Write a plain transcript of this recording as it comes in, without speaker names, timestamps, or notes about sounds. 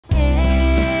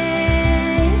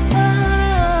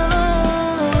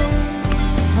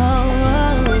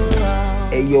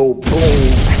video.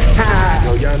 Boom.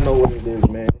 Yo, y'all know what it is,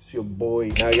 man. It's your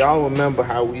boy. Now, y'all remember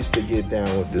how we used to get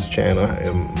down with this channel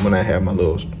when I had my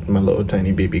little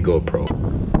tiny baby GoPro.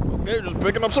 Okay, just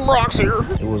picking up some rocks here.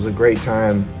 It was a great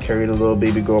time. Carried a little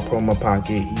baby GoPro in my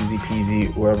pocket, easy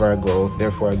peasy wherever I go.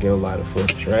 Therefore, I get a lot of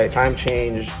footage, right? Time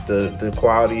changed. The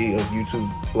quality of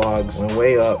YouTube vlogs went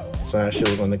way up, so that shit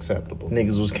was unacceptable.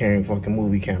 Niggas was carrying fucking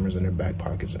movie cameras in their back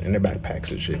pockets, in their backpacks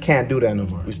and shit. Can't do that no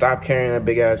more. We stopped carrying that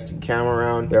big ass camera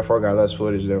around. Therefore, got less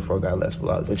footage. Therefore, got less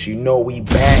vlogs. But you know we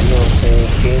back. You know what I'm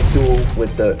saying? Came through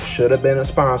with the should have been a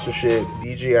sponsorship.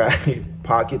 DJI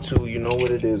Pocket 2, you know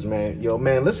what it is, man. Yo,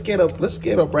 man, let's get up right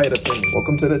up in here.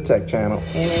 Welcome to the tech channel.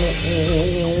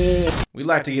 We'd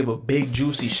like to give a big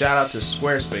juicy shout out to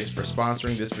Squarespace for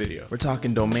sponsoring this video. We're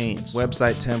talking domains,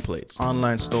 website templates,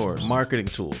 online stores, marketing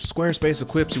tools. Squarespace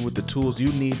equips you with the tools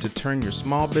you need to turn your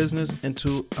small business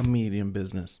into a medium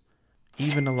business,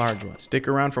 even a large one. Stick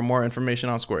around for more information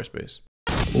on Squarespace.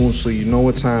 Oh, so you know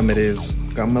what time it is.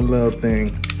 Got my little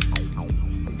thing.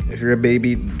 If you're a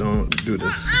baby, don't do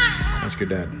this. Ask your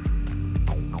dad.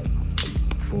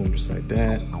 Boom, just like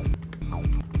that.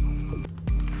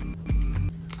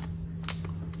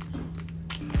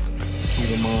 Keep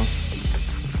them off.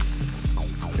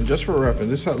 And just for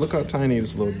reference, look how tiny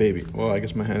this little baby. Well, I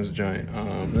guess my hand's giant.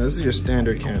 This is your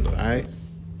standard candle, all right?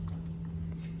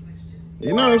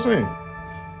 You know what I'm saying?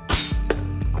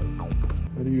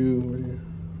 Where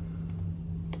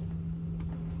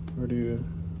do you?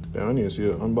 Yeah, I need to see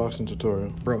an unboxing tutorial.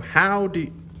 Bro, how do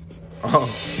you... Oh,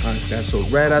 okay, so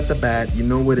right at the bat, you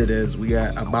know what it is. We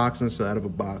got a box inside of a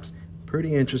box.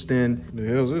 Pretty interesting. The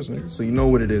hell's this, nigga? So you know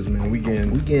what it is, man. We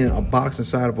getting a box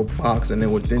inside of a box, and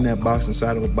then within that box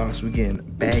inside of a box, we getting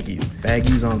baggies.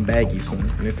 Baggies on baggies, son.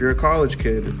 And if you're a college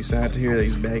kid, it'd be sad to hear that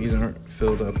these baggies aren't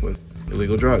filled up with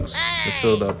illegal drugs. They're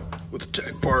filled up with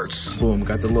tech parts. Boom,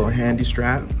 got the little handy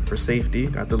strap for safety.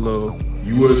 Got the little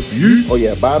USB. Oh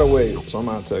yeah, by the way, so I'm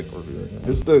out of tech review.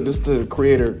 This the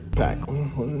creator pack.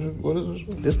 What is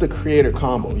this? This the creator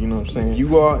combo, you know what I'm saying? You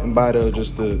go out and buy the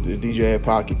DJI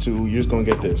Pocket 2, you're just gonna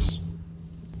get this.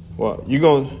 Well, I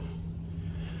don't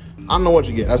know what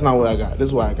you get. That's not what I got. This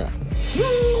is what I got.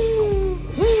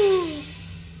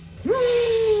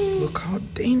 Look how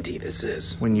dainty this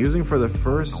is. When using for the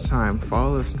first time,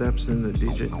 follow the steps in the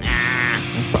DJI.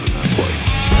 That's probably not important.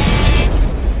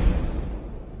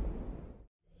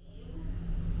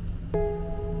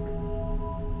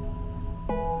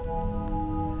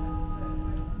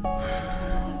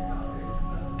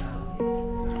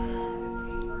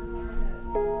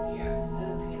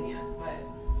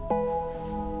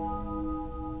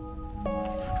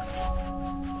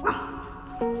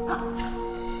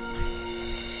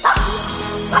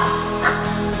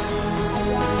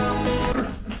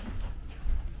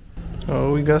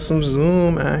 Oh, we got some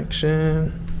zoom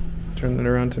action. Turn it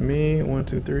around to me. 1,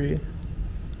 2, 3.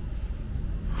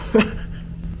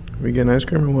 We getting ice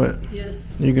cream or what? Yes.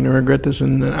 You gonna regret this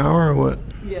in an hour or what?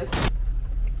 Yes.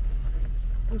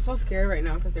 I'm so scared right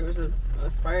now because there was a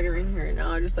spider in here, and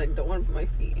now I just like don't want to put my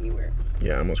feet anywhere.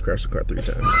 Yeah, I almost crashed the car 3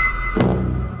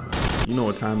 times. You know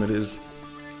what time it is.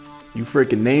 You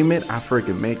freaking name it, I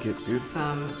freaking make it, dude.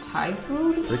 Some Thai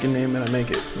food? Freaking name it, I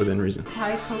make it within reason.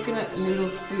 Thai coconut noodle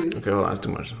soup. Okay, hold on, that's too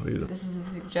much. What are you doing? This is a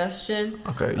suggestion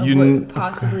of what you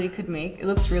possibly could make. It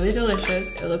looks really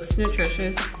delicious. It looks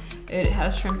nutritious. It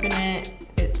has shrimp in it.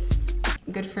 It's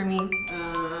good for me. You know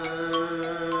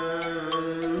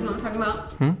what I'm talking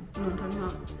about? You know what I'm talking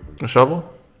about? A shovel?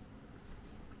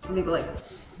 I think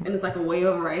and it's like a wave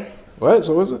of rice. What?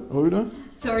 So what's it? What are we doing?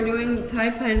 So we're doing Thai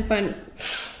pineapple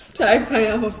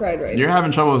fried rice. You're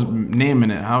having trouble naming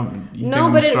it. How you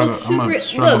no, but it looks super.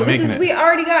 Look, we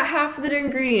already got half of the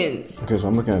ingredients. Okay, so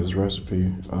I'm looking at this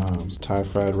recipe. It's Thai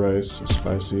fried rice, it's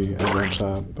spicy, egg on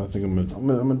top. But I think I'm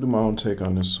gonna do my own take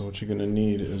on this. So what you're gonna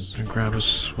need is grab a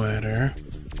sweater.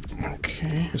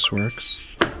 Okay, this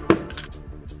works.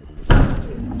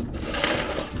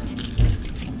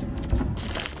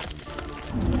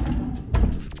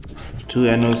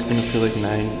 I know it's gonna feel like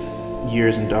 9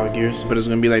 years in dog years, but it's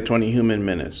gonna be like 20 human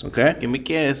minutes, okay? Give me a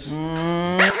kiss.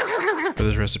 For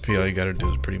this recipe, all you gotta do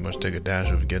is pretty much take a dash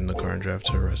of get in the car and drive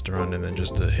to a restaurant, and then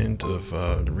just a hint of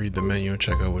read the menu and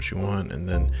check out what you want, and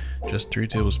then just 3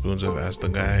 tablespoons of ask the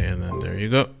guy, and then there you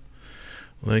go.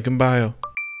 Link in bio.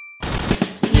 It's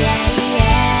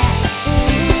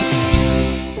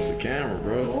the camera,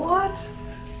 bro. What?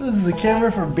 This is a camera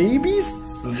for babies?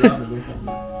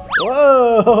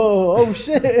 Whoa! Oh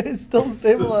shit! It's still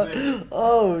stabilized.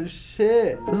 Oh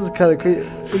shit! This is kind of crazy.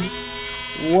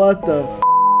 What the?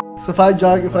 So if I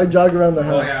jog around the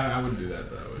house. Oh yeah, I wouldn't do that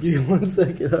though. Give me 1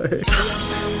 second. All right.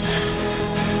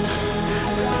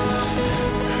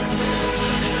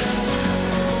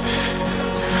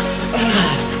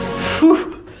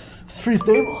 It's pretty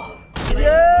stable.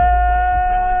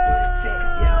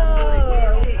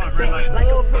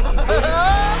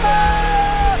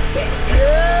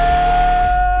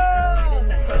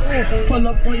 Pull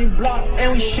up on your block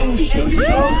and we shoot.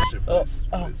 Oh.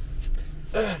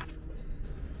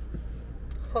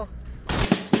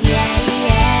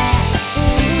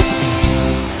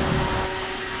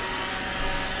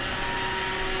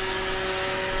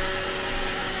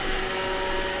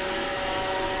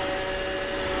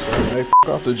 Hey,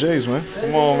 off the J's, man.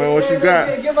 Come on, man. What you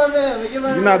got? Get my man.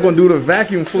 You're not gonna do the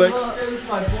vacuum flicks. It's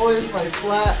my boy. It's my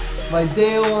slap. My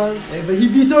day one. Hey, but he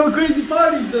be throwing crazy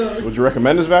parties though. Would you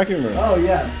recommend this vacuum? Or? Oh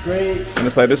yes, great. And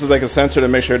it's like this is like a sensor to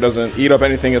make sure it doesn't eat up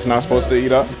anything it's not supposed to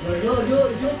eat up. You'll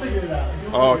figure it out.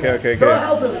 Oh, okay. Don't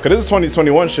help him. Cause this is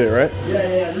 2021 shit, right?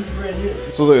 Yeah. This is brand new.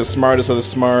 This is like the smartest of the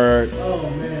smart. Oh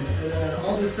man,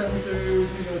 all the sensors, you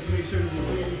know, to make sure it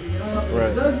doesn't eat anything up. If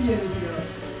Right. it does eat anything up.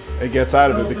 It gets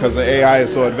out of it because the AI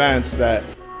is so advanced that.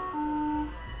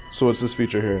 So what's this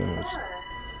feature here now?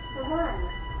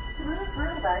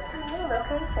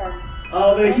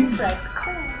 Oh man, he's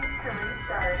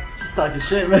just talking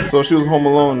shit, man. So if she was home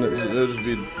alone, it'll just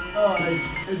be. Oh, I'd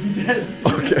be dead.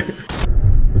 Okay.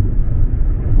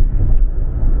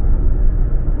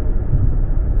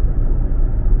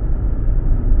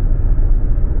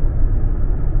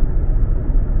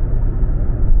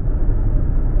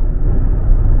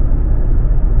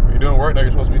 Are you doing work that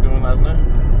you're supposed to be doing last night?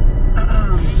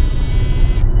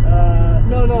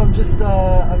 No, I'm just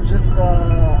addicted.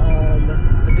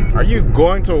 Are you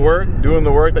going to work, doing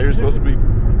the work that you're supposed to be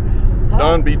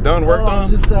done, worked on? I'm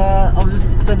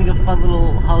just sending a fun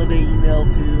little holiday email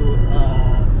to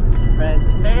some friends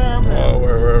and family. Oh,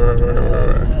 where?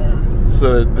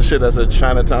 So the shit that said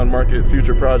Chinatown Market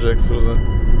future projects wasn't.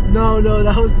 No,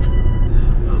 that was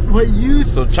what you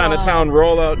So saw. Chinatown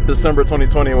rollout December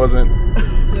 2020 wasn't.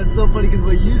 That's so funny because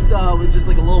what you saw was just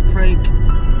like a little prank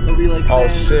that we like. Oh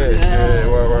shit! Yeah.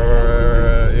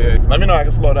 Let me know I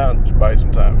can slow down, buy you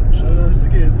some time. It's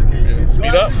okay. Yeah.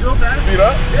 Speed up. Go fast. Speed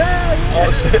up. Yeah.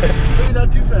 Oh shit! Maybe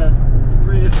not too fast. It's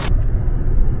Prius.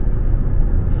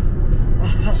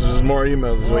 So there's more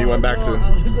emails. This is what you went back to. I was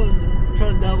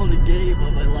trying to download a game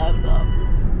on my laptop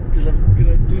because I'm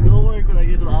gonna do no work when I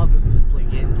get to the office and just play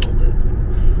games all day.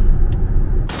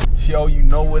 Yo, you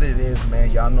know what it is, man.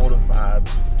 Y'all know the vibes.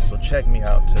 So check me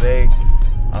out today.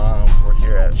 We're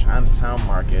here at Chinatown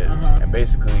Market, and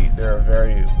basically they're a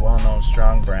very well-known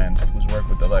strong brand who's worked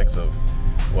with the likes of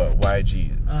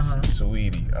YG,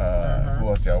 Saweetie, who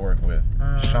else y'all work with?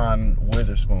 Sean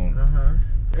Witherspoon,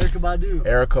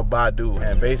 Erykah Badu,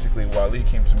 and basically Wahlid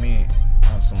came to me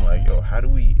on some like, yo, how do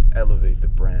we elevate the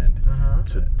brand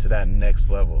to that next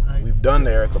level? We've done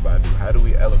the Erykah Badu. How do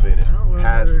we elevate it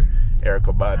past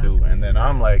Erykah Badu? And then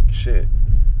I'm like, shit.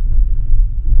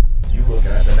 You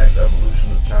looking at the next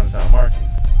evolution of Chinatown Market.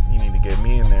 You need to get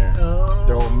me in there.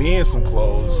 Throw me in some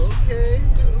clothes. Okay.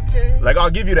 Like, I'll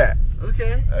give you that.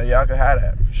 Okay. Y'all can have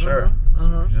that, for sure.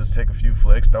 Just take a few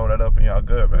flicks, throw that up, and y'all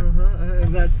good, man.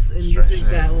 And you think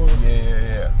that will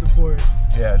support?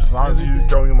 Yeah, just as long as you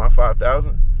throw me my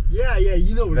 5,000. Yeah,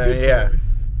 you know we're good for it.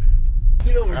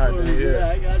 You know we're for it. Yeah,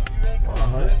 I got you, man. Come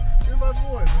on, man. You're my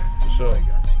boy, man. For sure. I got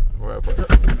you.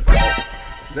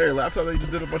 Is there your laptop that you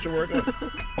just did a bunch of work on?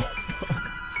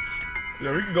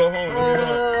 Yeah, we can go home.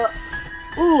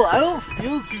 Ooh, I don't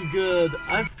feel too good.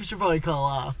 I should probably call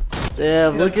off.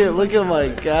 Damn, look at my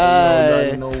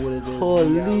guy.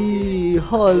 Holy.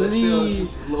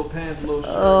 Low pants, low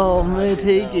shirt. Oh man,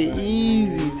 take it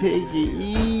easy.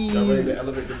 Y'all ready to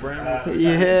elevate the brand?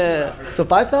 Yeah. So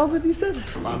 5,000 you said?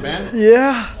 5 bands?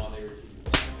 Yeah.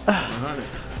 100.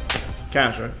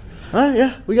 Cash, right? Alright,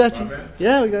 yeah, we got you.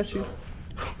 Yeah, we got you.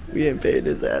 We ain't paid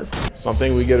his ass. So I'm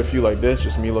thinking we get a few like this,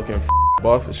 just me looking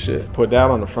buff as shit. Put that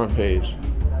on the front page,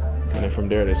 and then from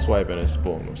there they swipe and it's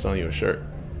boom. I'm selling you a shirt.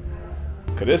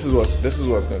 Cause this is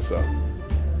what's gonna sell.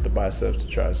 The biceps, the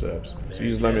triceps. So you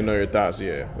just let me know your thoughts.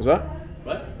 Yeah. What's up?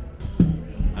 What?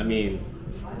 I mean,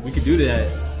 we could do that,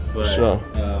 but Sure.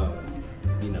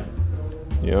 you know.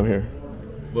 Yeah, I'm here.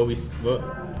 What? All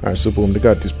right, so boom, they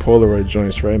got these Polaroid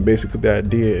joints, right? And basically the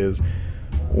idea is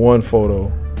one photo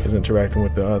is interacting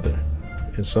with the other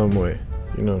in some way.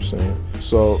 You know what I'm saying?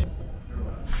 So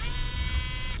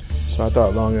I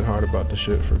thought long and hard about the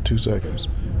shit for 2 seconds,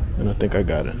 and I think I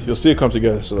got it. You'll see it come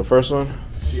together. So the first one,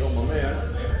 yo, my man,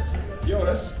 yo,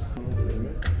 that's.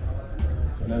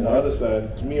 And then the other side,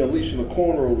 it's me unleashing the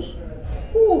cornrows.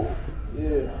 Woo.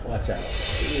 Yeah. Watch out.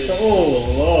 Yeah.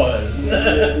 Oh Lord.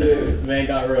 Yeah. Man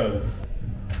got rose.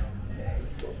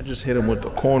 I just hit him with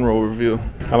the cornrow review.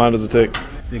 How long does it take?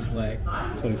 6 lakh,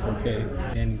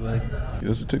 24K, Danny Blake.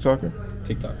 This is a TikToker?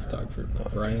 TikTok photographer,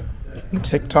 Brian.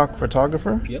 TikTok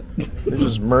photographer? Yep. They're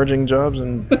just merging jobs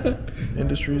and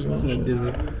industries and all that shit.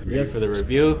 Yes. For the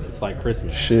review, it's like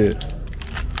Christmas. Shit.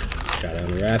 Gotta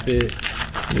unwrap it.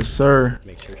 Yes, sir.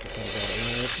 Make sure she comes out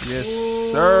Yes,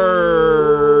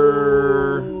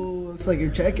 sir. Looks like you're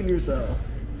checking yourself.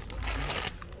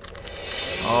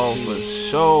 Oh, for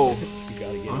sure.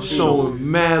 I'm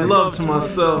showing mad love to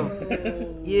myself.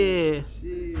 Yeah.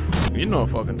 You know what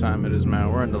fucking time it is,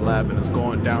 man. We're in the lab and it's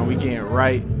going down. We getting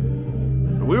right.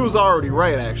 We was already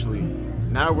right, actually.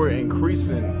 Now we're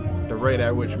increasing the rate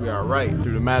at which we are right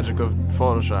through the magic of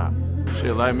Photoshop.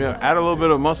 Shit, light me up. Add a little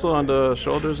bit of muscle on the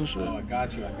shoulders and shit. Oh, I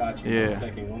got you. Yeah.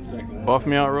 One second. Buff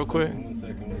me out real quick. One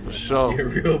second. For sure. You're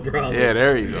real, bro. Yeah,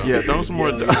 there you go. Yeah, throw some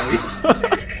more.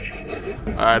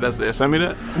 Alright, that's it. Send me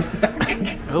that.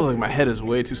 It feels like my head is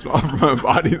way too small for my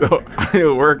body, though. I need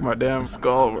to work my damn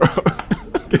skull, bro.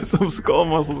 Get some skull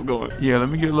muscles going. Yeah, let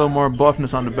me get a little more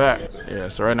buffness on the back. Yeah,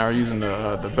 so right now we're using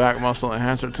the back muscle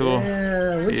enhancer tool.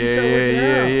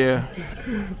 Yeah.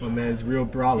 My man's real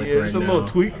brolic Yeah, just a little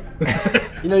tweak.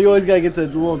 You know, you always gotta get the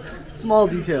little small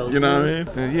details. You know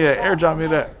what I mean? Yeah, airdrop me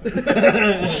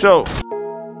that. Show.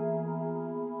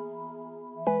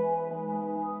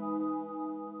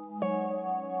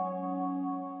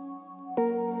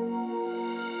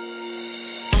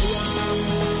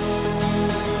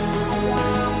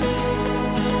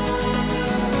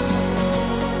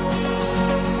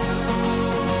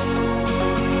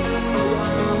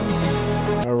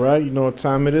 Alright, you know what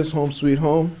time it is? Home sweet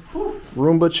home.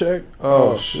 Roomba check.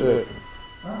 Oh shit.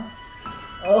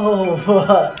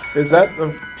 Oh, Is that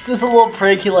the it's just a little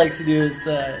prank he likes to do. It's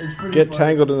pretty get funny.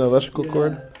 tangled in the electrical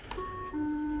cord?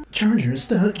 Charger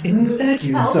stuck in the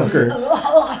vacuum sucker.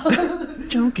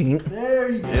 Joking. There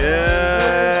you go.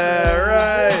 Yeah,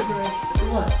 right.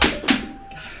 Come on.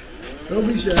 Don't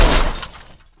be shy.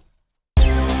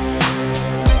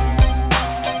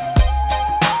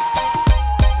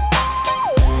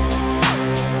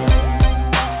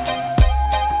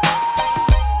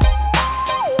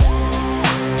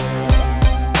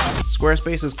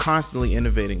 Squarespace is constantly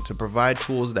innovating to provide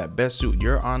tools that best suit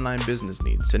your online business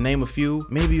needs. To name a few,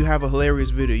 maybe you have a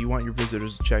hilarious video you want your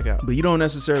visitors to check out, but you don't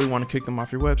necessarily want to kick them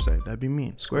off your website. That'd be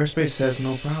mean. Squarespace says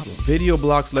no problem. Video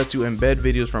Blocks lets you embed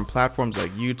videos from platforms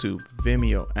like YouTube,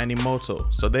 Vimeo, and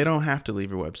Emoto, so they don't have to leave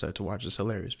your website to watch this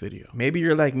hilarious video. Maybe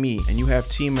you're like me and you have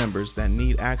team members that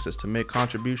need access to make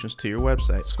contributions to your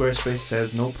website. Squarespace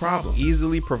says no problem.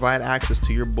 Easily provide access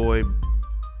to your boy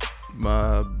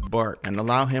Bart and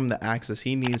allow him the access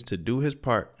he needs to do his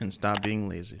part and stop being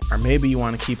lazy. Or maybe you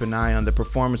want to keep an eye on the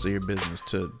performance of your business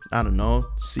to, I don't know,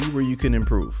 see where you can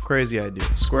improve. Crazy idea.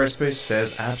 Squarespace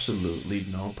says absolutely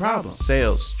no problem.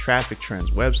 Sales, traffic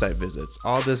trends, website visits,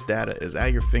 all this data is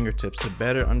at your fingertips to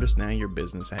better understand your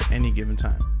business at any given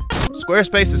time.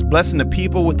 Squarespace is blessing the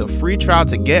people with a free trial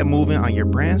to get moving on your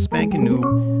brand spanking new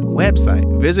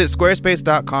website. Visit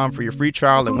squarespace.com for your free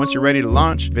trial, and once you're ready to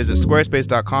launch, visit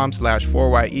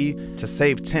squarespace.com/4YE to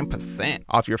save 10%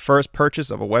 off your first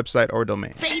purchase of a website or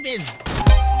domain. Savings!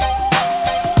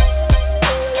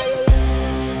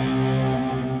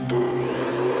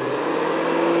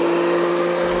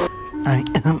 I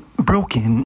am broken.